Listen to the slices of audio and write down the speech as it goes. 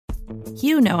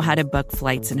You know how to book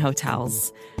flights and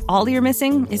hotels. All you're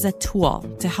missing is a tool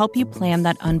to help you plan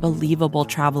that unbelievable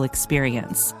travel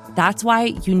experience. That's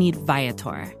why you need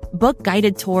Viator. Book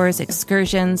guided tours,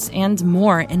 excursions, and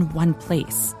more in one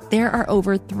place. There are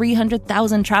over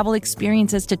 300,000 travel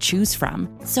experiences to choose from,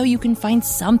 so you can find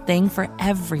something for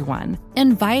everyone.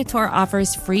 And Viator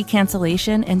offers free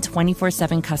cancellation and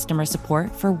 24/7 customer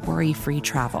support for worry-free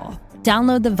travel.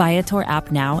 Download the Viator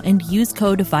app now and use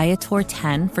code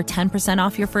Viator10 for 10%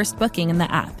 off your first booking in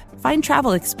the app. Find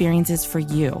travel experiences for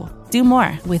you. Do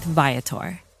more with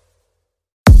Viator.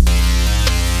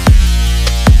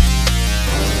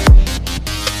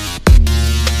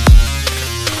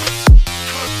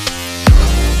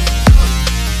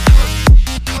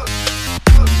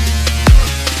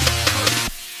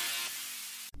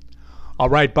 All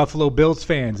right, Buffalo Bills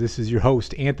fans, this is your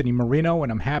host, Anthony Marino,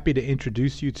 and I'm happy to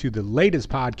introduce you to the latest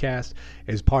podcast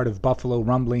as part of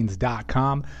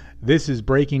BuffaloRumblings.com. This is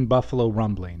Breaking Buffalo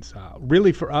Rumblings.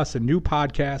 Really, for us, a new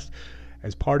podcast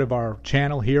as part of our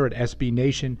channel here at SB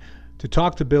Nation to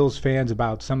talk to Bills fans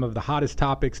about some of the hottest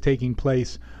topics taking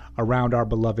place around our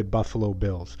beloved Buffalo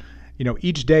Bills. You know,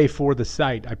 each day for the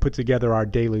site, I put together our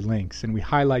daily links, and we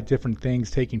highlight different things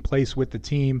taking place with the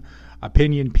team,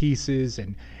 opinion pieces,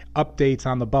 and updates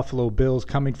on the Buffalo Bills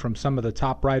coming from some of the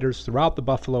top writers throughout the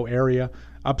Buffalo area,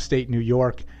 upstate New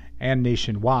York, and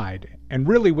nationwide. And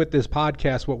really with this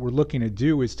podcast, what we're looking to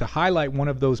do is to highlight one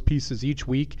of those pieces each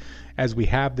week as we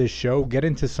have this show, get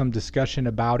into some discussion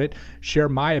about it, share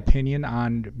my opinion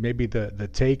on maybe the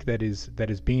take that is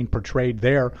being portrayed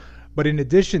there. But in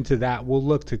addition to that, we'll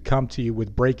look to come to you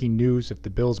with breaking news. If the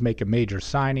Bills make a major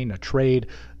signing, a trade,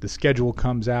 the schedule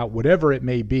comes out, whatever it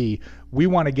may be, we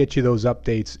want to get you those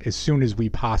updates as soon as we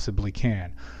possibly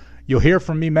can. You'll hear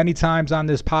from me many times on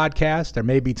this podcast. There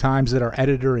may be times that our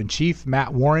editor-in-chief,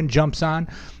 Matt Warren, jumps on.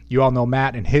 You all know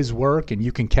Matt and his work, and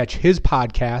you can catch his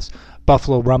podcast,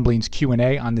 Buffalo Rumblings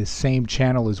Q&A, on this same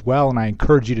channel as well, and I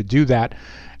encourage you to do that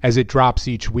as it drops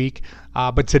each week.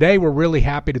 But today, we're really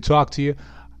happy to talk to you.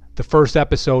 The first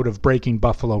episode of Breaking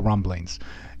Buffalo Rumblings.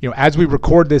 You know, as we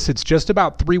record this, it's just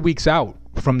about 3 weeks out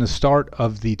from the start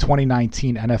of the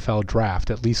 2019 NFL Draft,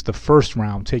 at least the first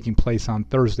round taking place on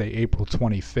Thursday, April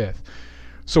 25th.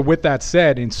 So with that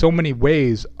said, in so many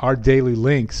ways, our daily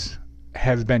links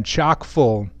have been chock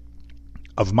full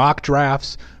of mock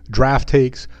drafts, draft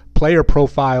takes, player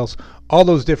profiles, all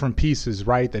those different pieces,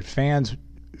 right, that fans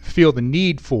feel the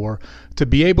need for to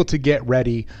be able to get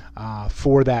ready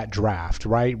for that draft,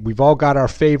 right? We've all got our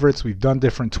favorites. We've done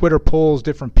different Twitter polls,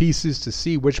 different pieces to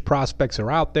see which prospects are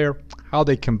out there, how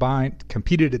they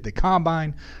competed at the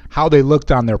combine, how they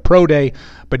looked on their pro day.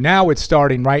 But now it's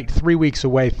starting, right? 3 weeks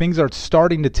away. Things are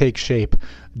starting to take shape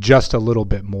just a little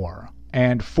bit more.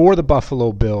 And for the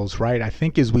Buffalo Bills, right, I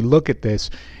think as we look at this,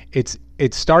 it's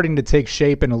starting to take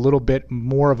shape in a little bit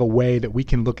more of a way that we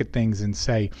can look at things and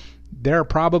say, there are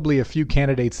probably a few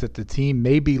candidates that the team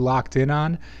may be locked in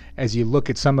on as you look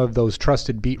at some of those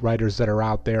trusted beat writers that are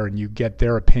out there and you get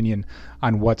their opinion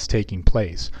on what's taking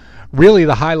place. Really,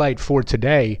 the highlight for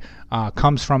today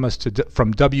comes from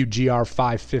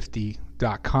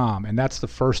WGR550.com, and that's the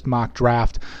first mock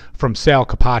draft from Sal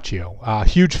Capaccio.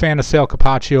 Huge fan of Sal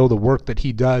Capaccio, the work that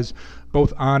he does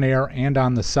both on air and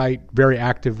on the site, very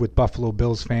active with Buffalo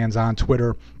Bills fans on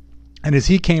Twitter. And as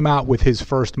he came out with his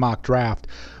first mock draft,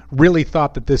 really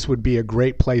thought that this would be a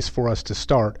great place for us to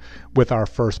start with our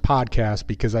first podcast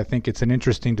because I think it's an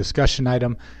interesting discussion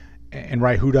item. And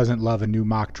right, who doesn't love a new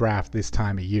mock draft this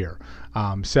time of year?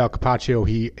 Sal Capaccio,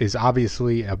 he is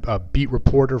obviously a beat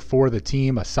reporter for the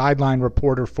team, a sideline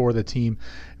reporter for the team,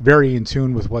 very in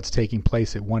tune with what's taking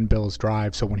place at One Bills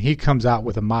Drive. So when he comes out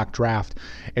with a mock draft,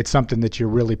 it's something that you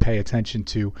really pay attention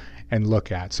to and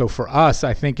look at. So for us,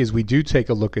 I think as we do take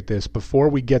a look at this, before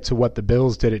we get to what the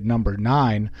Bills did at number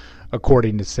 9,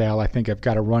 according to Sal, I think I've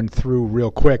got to run through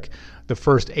real quick the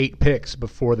first 8 picks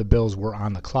before the Bills were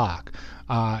on the clock.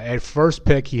 At first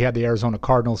pick, he had the Arizona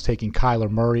Cardinals taking Kyler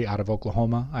Murray out of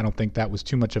Oklahoma. I don't think that was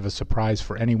too much of a surprise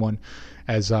for anyone,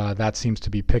 as that seems to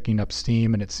be picking up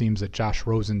steam, and it seems that Josh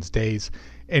Rosen's days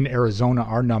in Arizona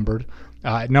are numbered.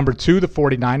 At number 2, the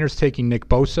 49ers taking Nick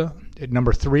Bosa. At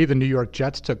number 3, the New York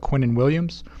Jets took Quinnen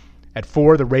Williams. At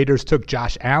 4, the Raiders took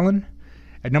Josh Allen.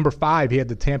 At number 5, he had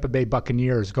the Tampa Bay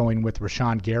Buccaneers going with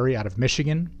Rashawn Gary out of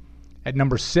Michigan. At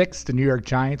number 6, the New York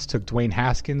Giants took Dwayne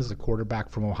Haskins, the quarterback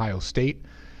from Ohio State.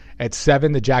 At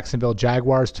 7, the Jacksonville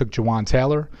Jaguars took Jawan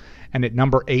Taylor. And at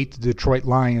number 8, the Detroit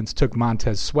Lions took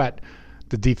Montez Sweat,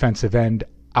 the defensive end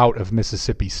out of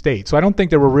Mississippi State. So I don't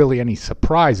think there were really any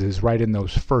surprises right in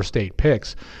those first 8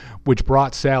 picks, which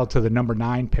brought Sal to the number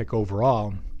 9 pick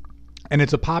overall. And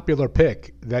it's a popular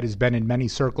pick that has been in many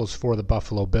circles for the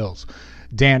Buffalo Bills.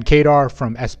 Dan Kadar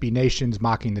from SB Nation's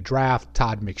Mocking the Draft,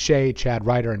 Todd McShay, Chad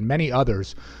Ryder, and many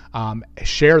others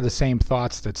share the same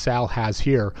thoughts that Sal has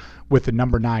here with the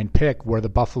number 9 pick, where the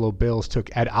Buffalo Bills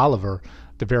took Ed Oliver,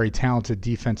 the very talented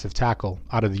defensive tackle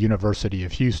out of the University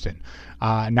of Houston.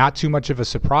 Not too much of a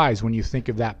surprise when you think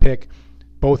of that pick.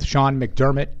 Both Sean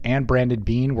McDermott and Brandon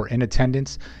Beane were in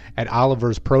attendance at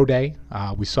Oliver's pro day.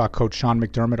 We saw Coach Sean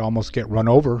McDermott almost get run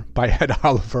over by Ed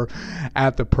Oliver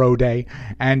at the pro day.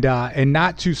 And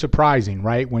not too surprising,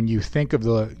 right? When you think of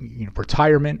the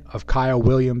retirement of Kyle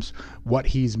Williams, what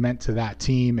he's meant to that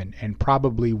team, and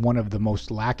probably one of the most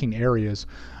lacking areas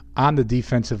on the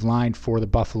defensive line for the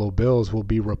Buffalo Bills will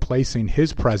be replacing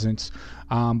his presence.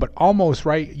 But almost,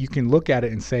 right, you can look at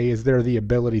it and say, is there the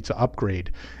ability to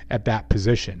upgrade at that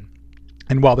position?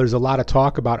 And while there's a lot of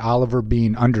talk about Oliver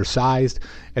being undersized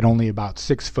at only about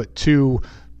 6'2",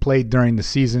 played during the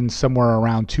season somewhere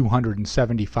around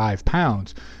 275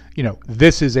 pounds,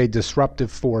 this is a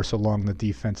disruptive force along the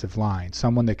defensive line.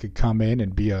 Someone that could come in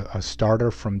and be a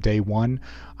starter from day one,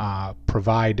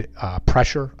 provide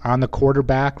pressure on the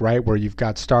quarterback, right, where you've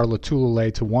got Star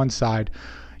Lotulelei to one side,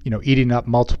 eating up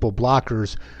multiple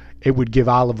blockers. It would give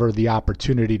Oliver the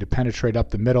opportunity to penetrate up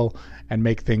the middle and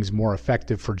make things more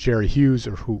effective for Jerry Hughes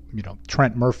or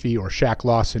Trent Murphy or Shaq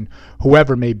Lawson,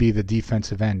 whoever may be the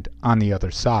defensive end on the other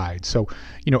side. So,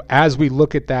 as we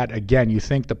look at that, again, you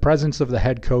think the presence of the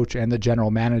head coach and the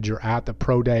general manager at the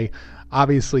pro day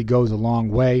obviously goes a long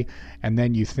way. And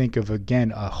then you think of,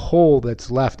 again, a hole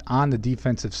that's left on the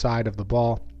defensive side of the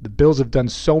ball. The Bills have done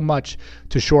so much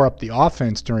to shore up the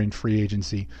offense during free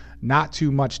agency, not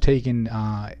too much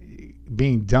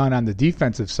being done on the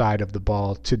defensive side of the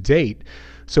ball to date.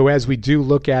 So as we do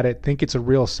look at it, think it's a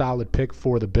real solid pick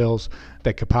for the Bills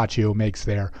that Capaccio makes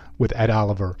there with Ed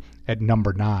Oliver at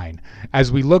number 9.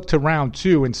 As we look to round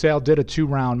 2, and Sale did a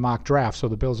 2-round mock draft, so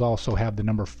the Bills also have the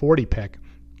number 40 pick.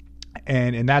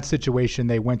 And in that situation,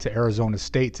 they went to Arizona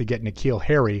State to get N'Keal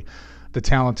Harry, the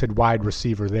talented wide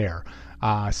receiver there.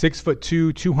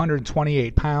 6'2",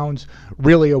 228 pounds,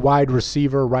 really a wide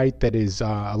receiver, right, that is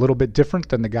a little bit different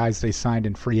than the guys they signed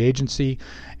in free agency,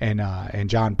 and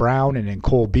John Brown and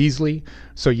Cole Beasley.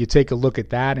 So you take a look at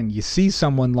that, and you see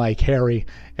someone like Harry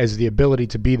as the ability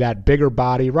to be that bigger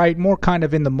body, right, more kind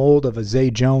of in the mold of a Zay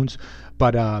Jones,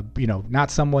 but not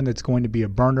someone that's going to be a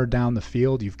burner down the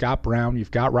field. You've got Brown,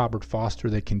 you've got Robert Foster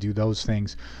that can do those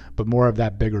things, but more of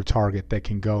that bigger target that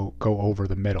can go over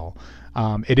the middle.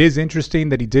 It is interesting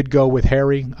that he did go with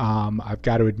Harry. I've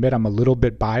got to admit I'm a little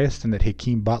bit biased in that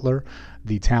Hakeem Butler,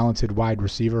 the talented wide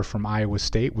receiver from Iowa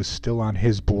State, was still on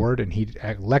his board, and he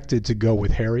elected to go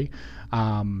with Harry.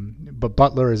 But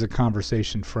Butler is a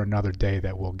conversation for another day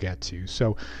that we'll get to.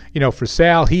 So, for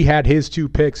Sal, he had his 2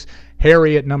 picks,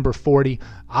 Harry at number 40,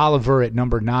 Oliver at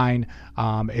number 9.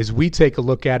 As we take a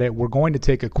look at it, we're going to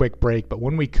take a quick break, but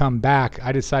when we come back,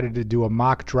 I decided to do a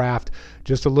mock draft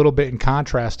just a little bit in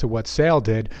contrast to what Sale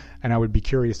did, and I would be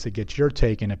curious to get your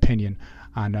take and opinion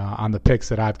on the picks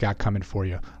that I've got coming for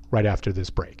you right after this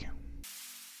break.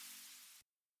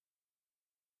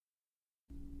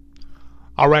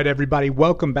 All right, everybody,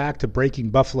 welcome back to Breaking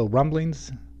Buffalo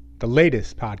Rumblings, the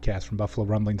latest podcast from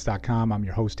BuffaloRumblings.com. I'm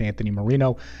your host, Anthony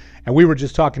Marino, and we were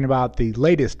just talking about the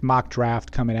latest mock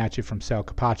draft coming at you from Sal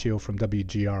Capaccio from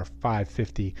WGR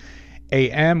 550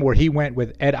 AM, where he went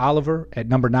with Ed Oliver at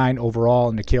number 9 overall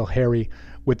and N'Keal Harry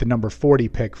with the number 40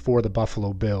 pick for the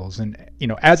Buffalo Bills. And,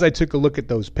 as I took a look at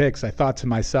those picks, I thought to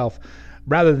myself,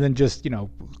 rather than just,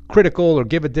 critical or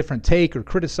give a different take or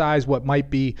criticize what might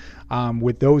be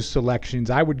with those selections,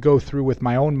 I would go through with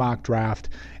my own mock draft,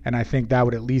 and I think that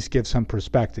would at least give some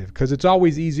perspective. Because it's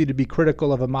always easy to be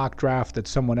critical of a mock draft that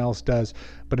someone else does,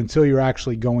 but until you're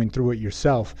actually going through it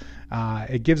yourself,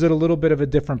 it gives it a little bit of a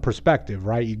different perspective,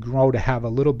 right? You grow to have a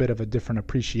little bit of a different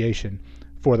appreciation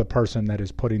for the person that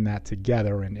is putting that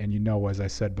together. And as I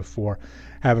said before,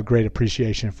 have a great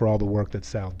appreciation for all the work that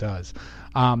Sal does.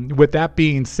 With that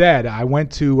being said, I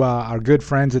went to our good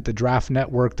friends at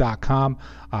thedraftnetwork.com.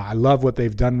 I love what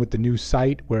they've done with the new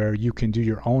site where you can do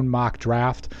your own mock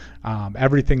draft.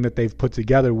 Everything that they've put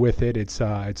together with it, it's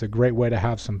a great way to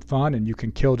have some fun, and you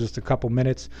can kill just a couple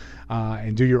minutes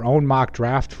and do your own mock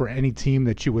draft for any team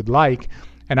that you would like,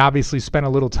 and obviously spend a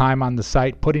little time on the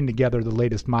site putting together the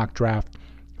latest mock draft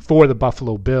for the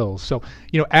Buffalo Bills. So,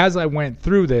 as I went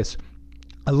through this,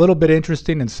 a little bit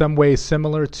interesting, in some ways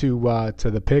similar to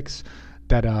the picks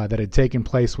that had taken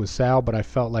place with Sal, but I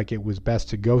felt like it was best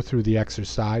to go through the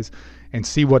exercise and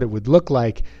see what it would look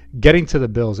like getting to the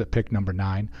Bills at pick number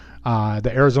 9.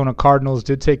 The Arizona Cardinals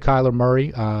did take Kyler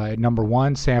Murray at number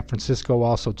 1. San Francisco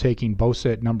also taking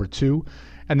Bosa at number 2.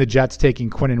 And the Jets taking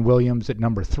Quinnen Williams at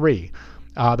number 3.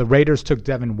 The Raiders took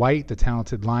Devin White, the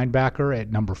talented linebacker, at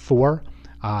number 4.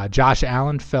 Josh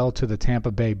Allen fell to the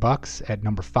Tampa Bay Bucks at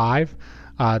number 5.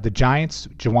 The Giants,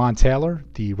 Jawan Taylor,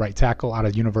 the right tackle out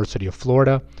of the University of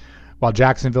Florida, while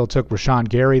Jacksonville took Rashawn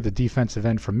Gary, the defensive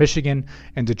end from Michigan,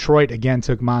 and Detroit again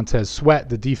took Montez Sweat,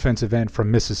 the defensive end from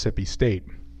Mississippi State.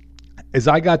 As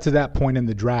I got to that point in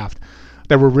the draft,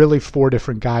 there were really 4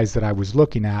 different guys that I was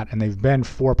looking at, and they've been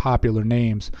 4 popular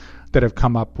names that have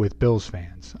come up with Bills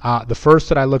fans. The first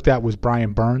that I looked at was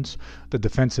Brian Burns, the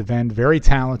defensive end, very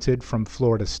talented from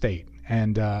Florida State.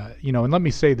 And, and let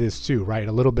me say this too, right,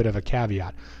 a little bit of a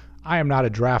caveat. I am not a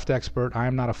draft expert. I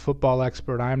am not a football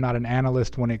expert. I am not an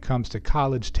analyst when it comes to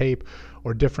college tape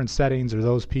or different settings or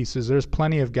those pieces. There's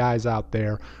plenty of guys out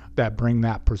there that bring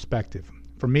that perspective.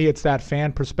 For me, it's that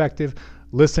fan perspective,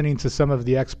 listening to some of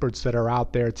the experts that are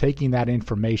out there, taking that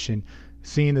information,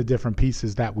 seeing the different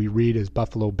pieces that we read as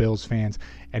Buffalo Bills fans,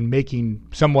 and making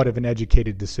somewhat of an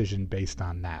educated decision based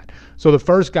on that. So the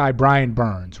first guy, Brian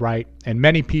Burns, right? And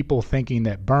many people thinking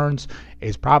that Burns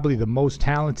is probably the most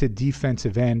talented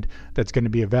defensive end that's going to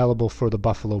be available for the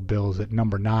Buffalo Bills at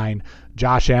number 9.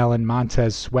 Josh Allen,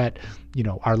 Montez Sweat,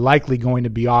 are likely going to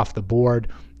be off the board.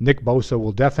 Nick Bosa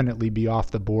will definitely be off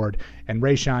the board, and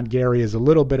Rashawn Gary is a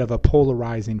little bit of a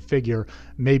polarizing figure,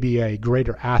 maybe a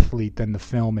greater athlete than the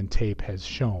film and tape has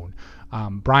shown.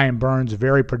 Brian Burns,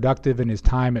 very productive in his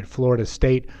time at Florida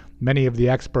State. Many of the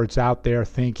experts out there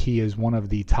think he is one of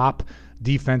the top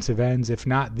defensive ends, if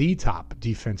not the top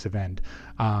defensive end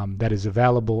that is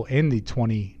available in the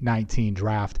 2019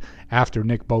 draft after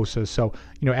Nick Bosa. So,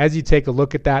 as you take a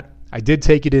look at that, I did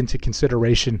take it into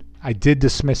consideration. I did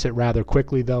dismiss it rather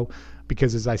quickly, though,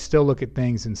 because as I still look at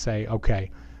things and say,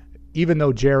 okay, even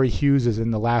though Jerry Hughes is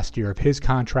in the last year of his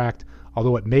contract,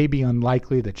 although it may be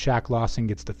unlikely that Shaq Lawson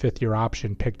gets the 5th-year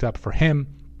option picked up for him,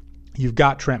 you've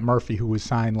got Trent Murphy, who was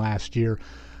signed last year.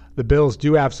 The Bills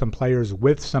do have some players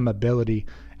with some ability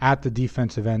at the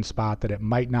defensive end spot that it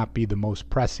might not be the most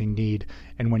pressing need.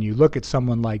 And when you look at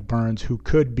someone like Burns, who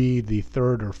could be the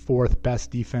 3rd or 4th best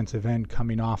defensive end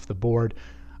coming off the board,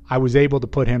 I was able to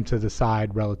put him to the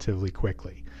side relatively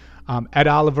quickly. Ed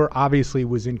Oliver obviously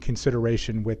was in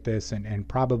consideration with this and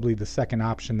probably the second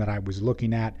option that I was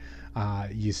looking at.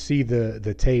 You see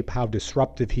the tape, how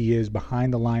disruptive he is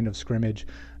behind the line of scrimmage,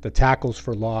 the tackles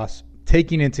for loss,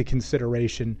 taking into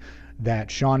consideration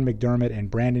that Sean McDermott and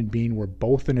Brandon Beane were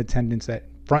both in attendance at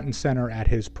front and center at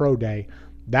his pro day.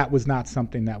 That was not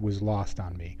something that was lost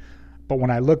on me. But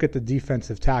when I look at the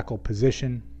defensive tackle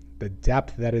position, the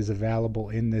depth that is available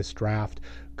in this draft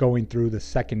going through the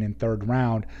 2nd and 3rd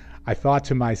round, I thought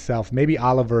to myself, maybe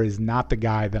Oliver is not the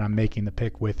guy that I'm making the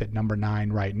pick with at number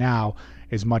 9 right now,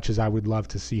 as much as I would love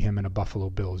to see him in a Buffalo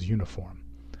Bills uniform.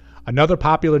 Another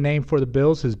popular name for the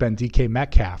Bills has been DK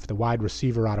Metcalf, the wide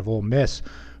receiver out of Ole Miss,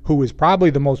 who is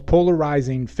probably the most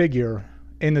polarizing figure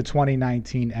in the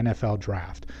 2019 NFL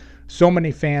draft. So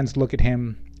many fans look at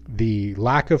him, the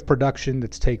lack of production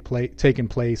that's taken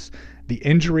place, the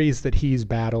injuries that he's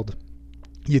battled.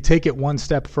 You take it one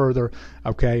step further,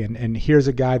 okay, and here's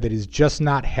a guy that has just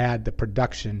not had the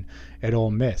production at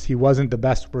Ole Miss. He wasn't the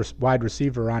best wide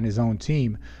receiver on his own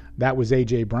team. That was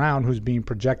A.J. Brown, who's being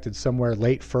projected somewhere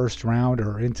late 1st round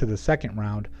or into the 2nd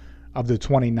round of the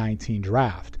 2019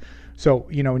 draft. So,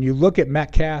 when you look at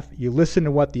Metcalf, you listen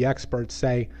to what the experts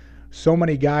say. So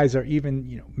many guys are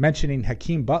even mentioning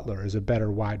Hakeem Butler as a better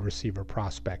wide receiver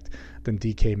prospect than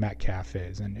DK Metcalf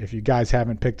is. And if you guys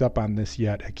haven't picked up on this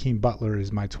yet, Hakeem Butler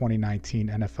is my 2019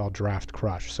 NFL draft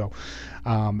crush. So,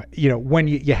 when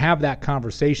you have that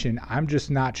conversation, I'm just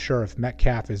not sure if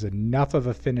Metcalf is enough of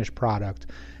a finished product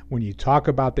when you talk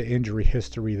about the injury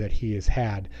history that he has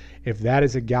had, if that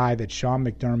is a guy that Sean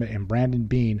McDermott and Brandon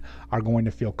Beane are going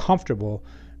to feel comfortable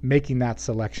making that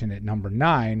selection at number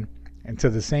 9. And to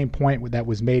the same point that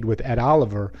was made with Ed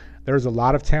Oliver, there's a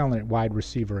lot of talent at wide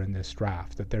receiver in this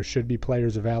draft, that there should be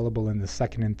players available in the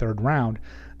 2nd and 3rd round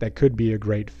that could be a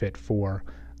great fit for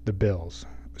the Bills.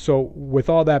 So with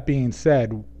all that being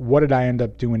said, what did I end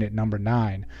up doing at number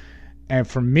 9? And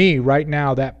for me, right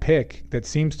now, that pick that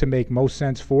seems to make most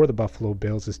sense for the Buffalo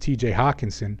Bills is T.J.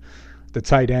 Hockenson, the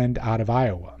tight end out of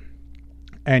Iowa.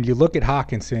 And you look at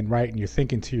Hockenson, right, and you're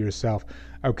thinking to yourself,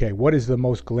 okay, what is the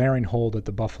most glaring hole that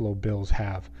the Buffalo Bills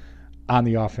have on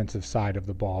the offensive side of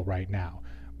the ball right now?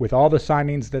 With all the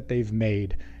signings that they've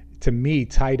made, to me,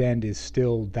 tight end is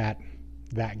still that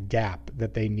that gap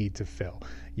that they need to fill.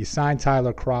 You sign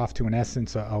Tyler Kroft to, in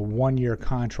essence, a one-year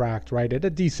contract, right, at a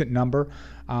decent number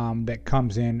that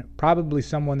comes in. Probably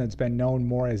someone that's been known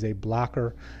more as a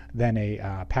blocker than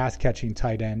a pass-catching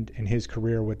tight end in his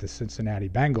career with the Cincinnati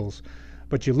Bengals.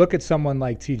 But you look at someone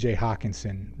like T.J.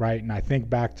 Hockenson, right, and I think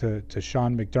back to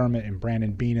Sean McDermott and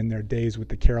Brandon Beane in their days with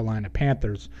the Carolina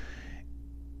Panthers,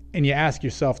 and you ask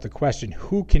yourself the question,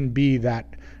 who can be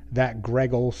that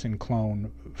Greg Olsen clone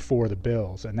for the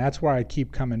Bills? And that's where I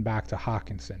keep coming back to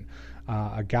Hockenson,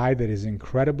 a guy that is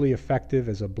incredibly effective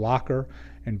as a blocker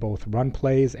in both run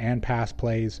plays and pass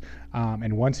plays.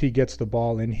 And once he gets the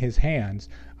ball in his hands,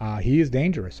 he is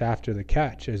dangerous after the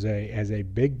catch as a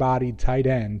big-bodied tight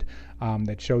end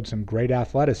that showed some great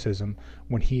athleticism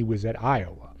when he was at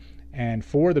Iowa. And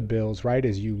for the Bills, right,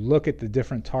 as you look at the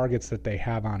different targets that they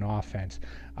have on offense,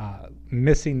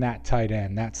 missing that tight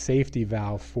end, that safety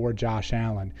valve for Josh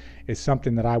Allen is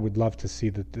something that I would love to see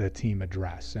the team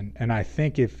address. And I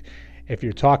think if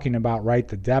you're talking about, right,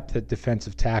 the depth at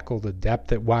defensive tackle, the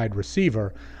depth at wide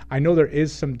receiver, I know there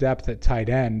is some depth at tight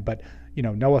end, but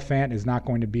Noah Fant is not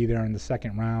going to be there in the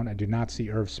second round. I do not see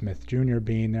Irv Smith Jr.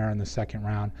 being there in the second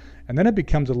round. And then it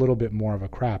becomes a little bit more of a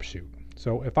crapshoot.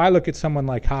 So if I look at someone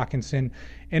like Hockenson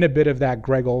in a bit of that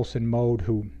Greg Olsen mode,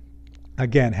 who,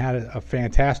 again, had a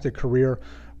fantastic career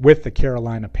with the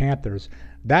Carolina Panthers,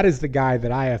 that is the guy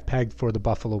that I have pegged for the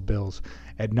Buffalo Bills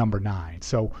at number 9.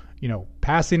 So,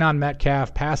 passing on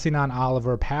Metcalf, passing on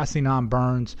Oliver, passing on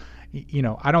Burns,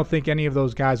 I don't think any of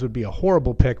those guys would be a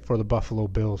horrible pick for the Buffalo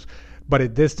Bills. But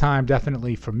at this time,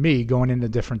 definitely for me, going in a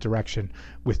different direction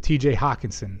with T.J.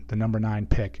 Hockenson, the number 9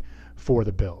 pick for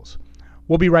the Bills.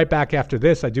 We'll be right back after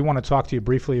this. I do want to talk to you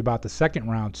briefly about the second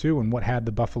round, too, and what had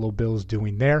the Buffalo Bills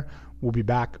doing there. We'll be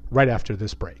back right after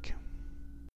this break.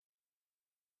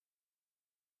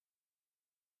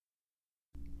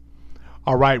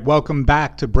 All right, welcome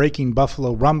back to Breaking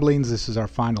Buffalo Rumblings. This is our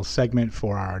final segment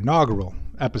for our inaugural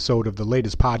episode of the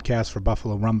latest podcast for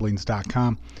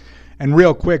BuffaloRumblings.com. And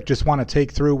real quick, just want to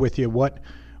take through with you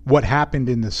what happened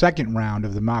in the second round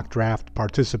of the mock draft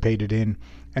participated in.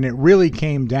 And it really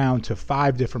came down to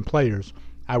 5 different players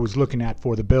I was looking at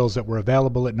for the Bills that were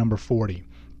available at number 40.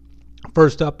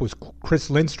 First up was Chris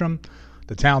Lindstrom,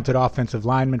 the talented offensive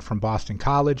lineman from Boston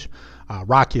College.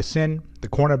 Rock Ya-Sin, the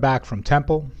cornerback from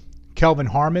Temple. Kelvin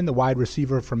Harmon, the wide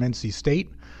receiver from NC State.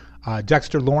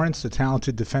 Dexter Lawrence, the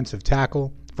talented defensive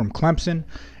tackle from Clemson.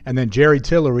 And then Jerry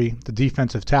Tillery, the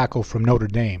defensive tackle from Notre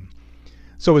Dame.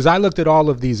 So as I looked at all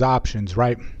of these options,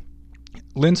 right,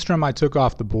 Lindstrom I took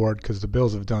off the board because the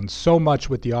Bills have done so much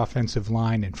with the offensive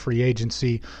line and free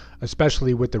agency,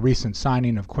 especially with the recent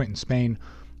signing of Quinton Spain,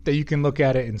 that you can look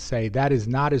at it and say that is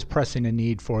not as pressing a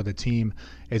need for the team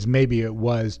as maybe it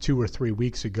was 2 or 3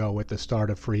 weeks ago at the start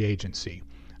of free agency.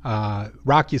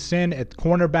 Rock Ya-Sin at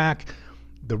cornerback,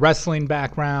 the wrestling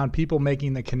background, people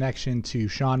making the connection to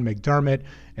Sean McDermott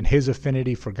and his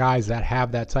affinity for guys that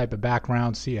have that type of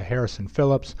background, see a Harrison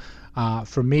Phillips.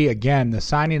 For me, again, the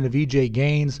signing of E.J.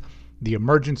 Gaines, the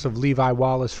emergence of Levi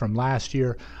Wallace from last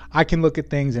year, I can look at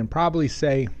things and probably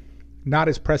say not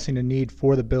as pressing a need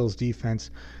for the Bills defense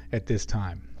at this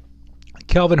time.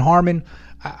 Kelvin Harmon,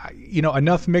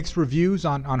 enough mixed reviews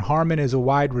on Harmon as a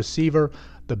wide receiver.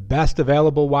 The best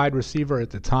available wide receiver at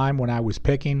the time when I was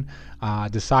picking,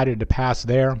 decided to pass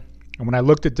there. And when I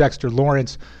looked at Dexter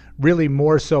Lawrence, really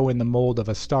more so in the mold of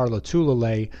a Star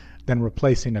Lotulelei than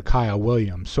replacing a Kyle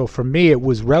Williams. So for me, it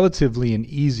was relatively an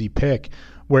easy pick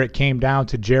where it came down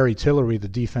to Jerry Tillery, the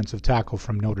defensive tackle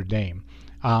from Notre Dame.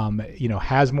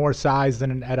 Has more size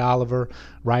than an Ed Oliver,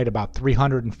 right? About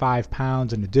 305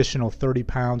 pounds, an additional 30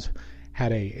 pounds.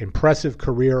 Had an impressive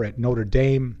career at Notre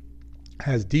Dame.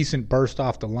 Has decent burst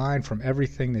off the line from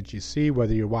everything that you see,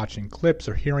 whether you're watching clips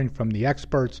or hearing from the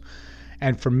experts.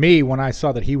 And for me, when I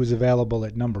saw that he was available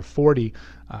at number 40,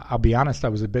 I'll be honest, I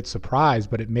was a bit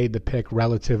surprised, but it made the pick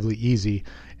relatively easy.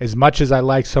 As much as I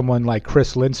like someone like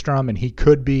Chris Lindstrom, and he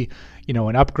could be,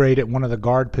 an upgrade at one of the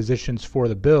guard positions for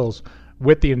the Bills,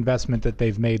 with the investment that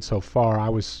they've made so far,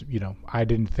 I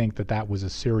didn't think that was a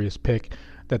serious pick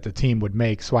that the team would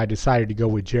make. So I decided to go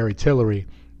with Jerry Tillery,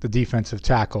 the defensive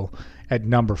tackle, at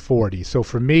number 40. So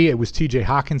for me, it was T.J.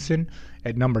 Hockenson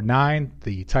at number 9,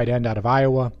 the tight end out of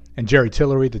Iowa, and Jerry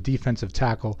Tillery, the defensive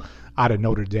tackle out of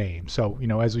Notre Dame. So,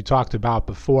 as we talked about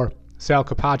before, Sal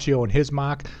Capaccio and his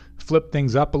mock flipped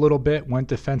things up a little bit, went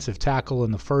defensive tackle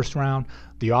in the first round,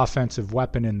 the offensive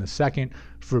weapon in the second.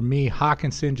 For me,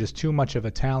 Hockenson, just too much of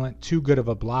a talent, too good of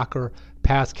a blocker,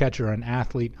 pass catcher, and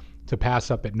athlete to pass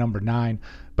up at number 9.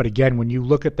 But again, when you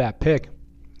look at that pick,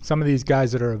 some of these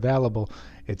guys that are available,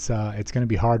 it's going to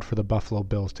be hard for the Buffalo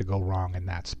Bills to go wrong in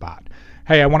that spot.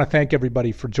 Hey, I want to thank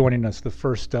everybody for joining us, the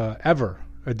first ever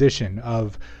edition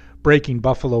of Breaking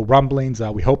Buffalo Rumblings.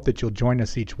 We hope that you'll join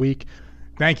us each week.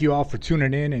 Thank you all for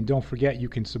tuning in, and don't forget you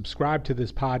can subscribe to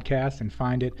this podcast and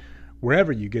find it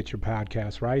wherever you get your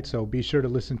podcasts, right? So be sure to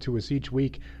listen to us each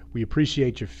week. We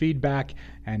appreciate your feedback,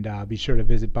 and be sure to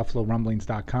visit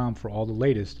BuffaloRumblings.com for all the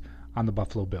latest on the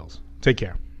Buffalo Bills. Take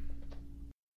care.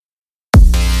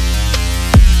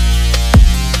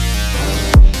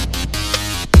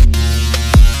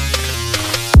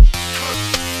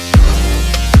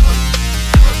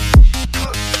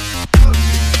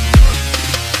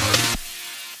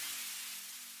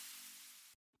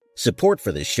 Support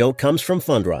for this show comes from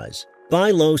Fundrise. Buy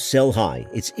low, sell high.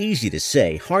 It's easy to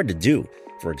say, hard to do.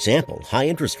 For example, high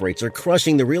interest rates are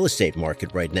crushing the real estate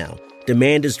market right now.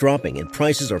 Demand is dropping and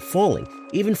prices are falling,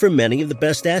 even for many of the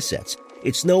best assets.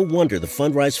 It's no wonder the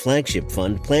Fundrise Flagship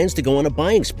Fund plans to go on a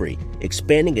buying spree,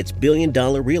 expanding its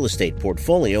billion-dollar real estate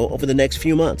portfolio over the next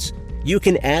few months. You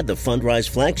can add the Fundrise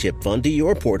Flagship Fund to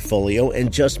your portfolio in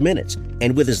just minutes,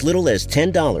 and with as little as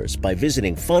 $10 by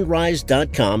visiting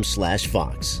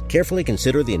fundrise.com/Fox. Carefully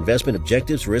consider the investment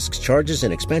objectives, risks, charges,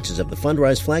 and expenses of the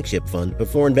Fundrise Flagship Fund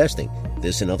before investing.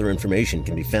 This and other information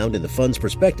can be found in the fund's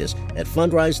prospectus at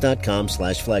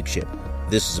fundrise.com/flagship.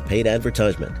 This is a paid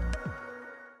advertisement.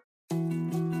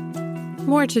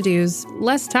 More to-dos,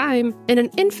 less time, and an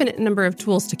infinite number of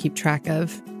tools to keep track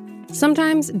of.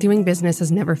 Sometimes doing business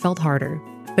has never felt harder,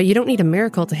 but you don't need a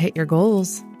miracle to hit your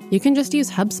goals. You can just use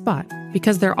HubSpot,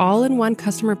 because their all-in-one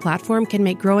customer platform can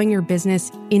make growing your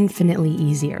business infinitely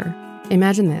easier.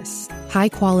 Imagine this: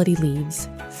 high-quality leads,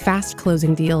 fast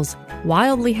closing deals,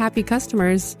 wildly happy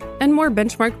customers, and more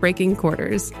benchmark-breaking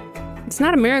quarters. It's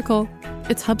not a miracle,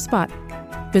 it's HubSpot.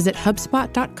 Visit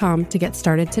HubSpot.com to get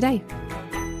started today.